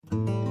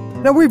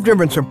Now, we've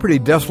driven some pretty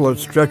desolate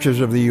stretches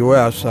of the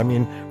U.S. I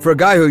mean, for a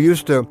guy who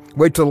used to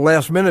wait till the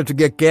last minute to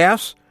get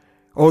gas,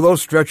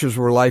 those stretches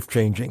were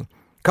life-changing.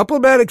 Couple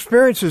of bad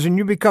experiences and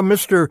you become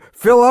Mr.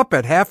 Fill Up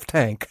at half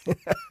tank.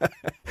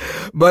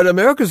 But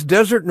America's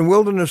desert and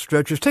wilderness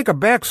stretches take a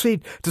back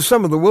seat to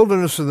some of the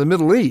wilderness of the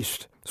Middle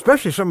East,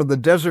 especially some of the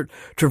desert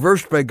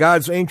traversed by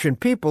God's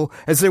ancient people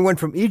as they went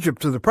from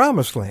Egypt to the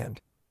Promised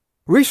Land.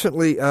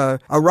 Recently, a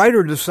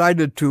writer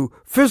decided to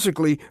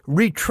physically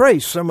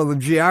retrace some of the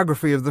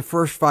geography of the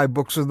first 5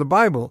 books of the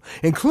Bible,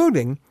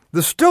 including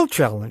the still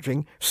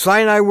challenging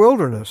Sinai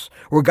Wilderness,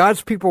 where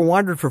God's people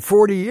wandered for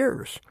 40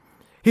 years.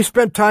 He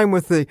spent time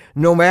with the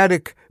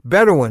nomadic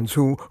Bedouins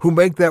who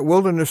make that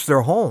wilderness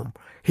their home.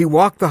 He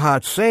walked the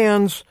hot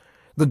sands,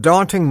 the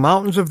daunting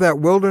mountains of that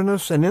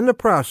wilderness, and in the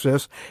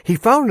process, he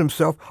found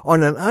himself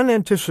on an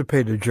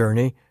unanticipated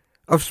journey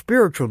of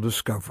spiritual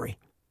discovery.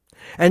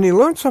 And he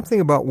learned something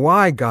about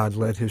why God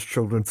led his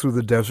children through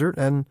the desert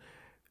and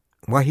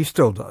why he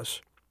still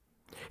does.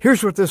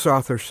 Here's what this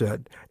author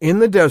said. In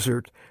the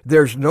desert,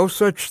 there's no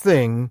such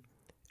thing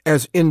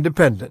as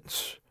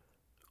independence,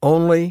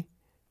 only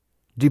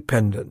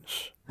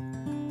dependence.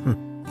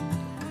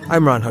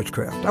 I'm Ron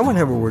Hutchcraft. I want to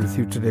have a word with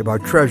you today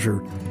about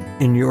treasure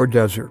in your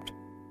desert.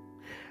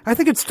 I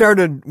think it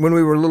started when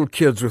we were little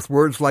kids with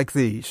words like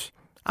these.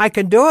 I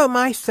can do it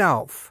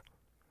myself.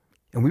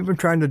 And we've been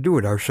trying to do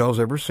it ourselves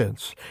ever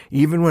since,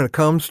 even when it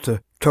comes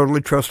to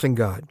totally trusting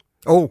God.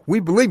 We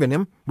believe in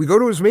him. We go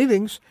to his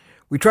meetings.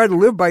 We try to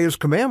live by his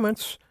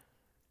commandments.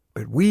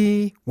 But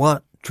we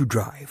want to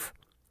drive.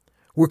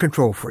 We're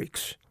control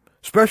freaks,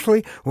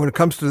 especially when it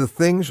comes to the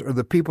things or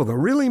the people that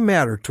really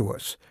matter to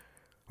us.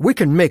 We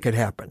can make it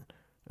happen.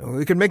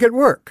 We can make it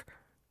work.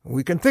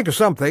 We can think of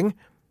something.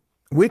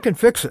 We can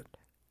fix it.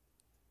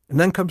 And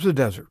then comes the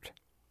desert.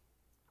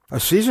 A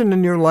season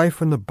in your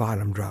life when the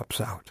bottom drops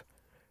out.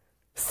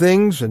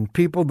 Things and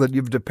people that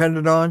you've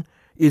depended on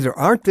either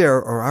aren't there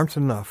or aren't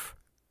enough.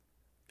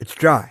 It's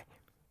dry.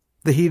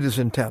 The heat is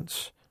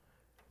intense.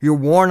 You're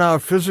worn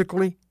out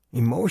physically,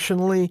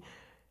 emotionally,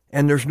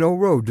 and there's no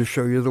road to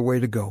show you the way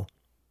to go.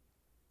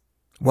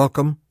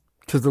 Welcome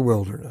to the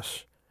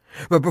wilderness.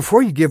 But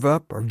before you give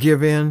up or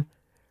give in,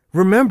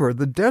 remember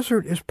the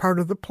desert is part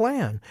of the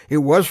plan. It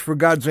was for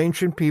God's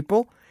ancient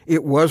people.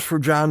 It was for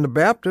John the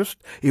Baptist.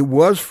 It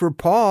was for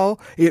Paul.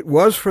 It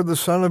was for the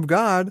Son of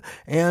God.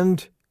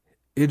 And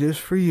it is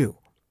for you.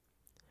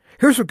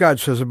 Here's what God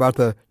says about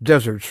the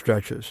desert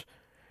stretches.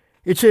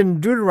 It's in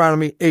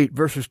Deuteronomy 8,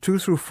 verses 2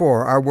 through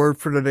 4, our word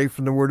for today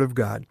from the Word of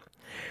God.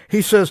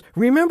 He says,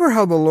 remember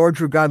how the Lord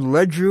your God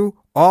led you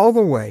all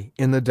the way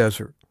in the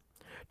desert,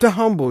 to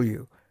humble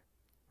you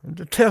and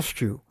to test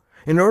you,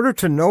 in order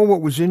to know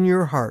what was in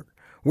your heart,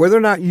 whether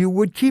or not you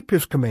would keep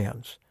his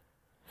commands.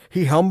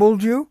 He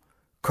humbled you,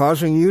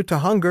 causing you to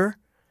hunger,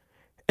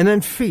 and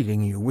then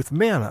feeding you with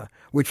manna,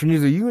 which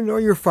neither you nor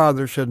your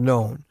fathers had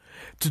known,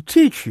 to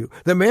teach you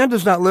that man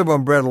does not live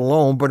on bread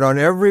alone, but on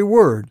every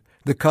word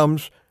that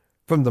comes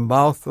from the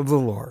mouth of the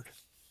Lord.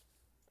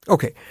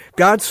 Okay,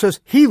 God says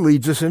he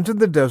leads us into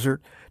the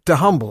desert to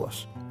humble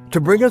us,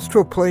 to bring us to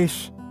a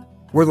place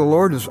where the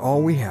Lord is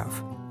all we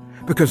have,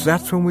 because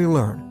that's when we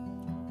learn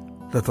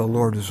that the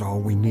Lord is all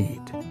we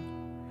need.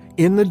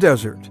 In the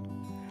desert,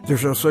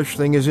 there's no such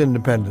thing as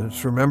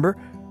independence, remember?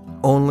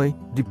 Only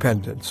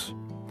dependence.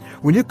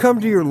 When you come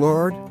to your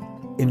Lord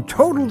in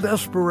total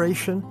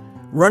desperation,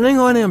 running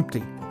on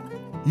empty,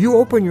 you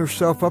open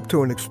yourself up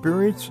to an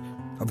experience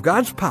of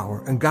God's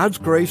power and God's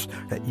grace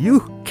that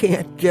you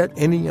can't get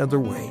any other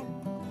way.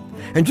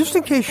 And just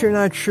in case you're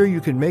not sure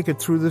you can make it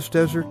through this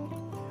desert,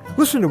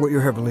 listen to what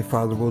your Heavenly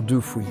Father will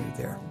do for you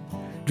there.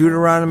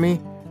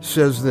 Deuteronomy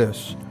says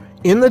this,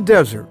 in the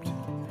desert,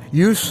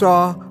 you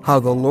saw how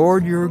the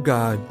Lord your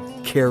God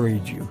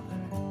carried you,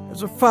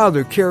 as a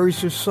father carries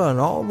his son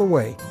all the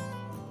way.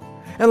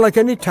 And like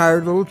any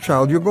tired little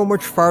child, you'll go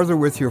much farther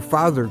with your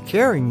father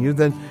carrying you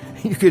than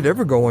you could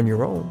ever go on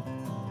your own.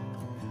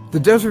 The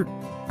desert,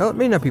 it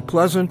may not be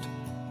pleasant.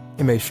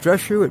 It may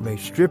stress you. It may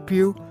strip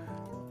you.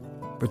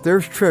 But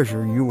there's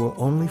treasure you will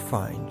only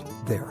find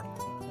there.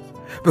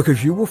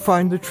 Because you will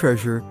find the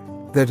treasure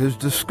that is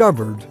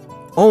discovered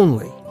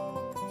only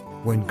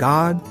when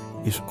God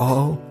is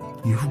all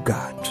you've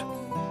got.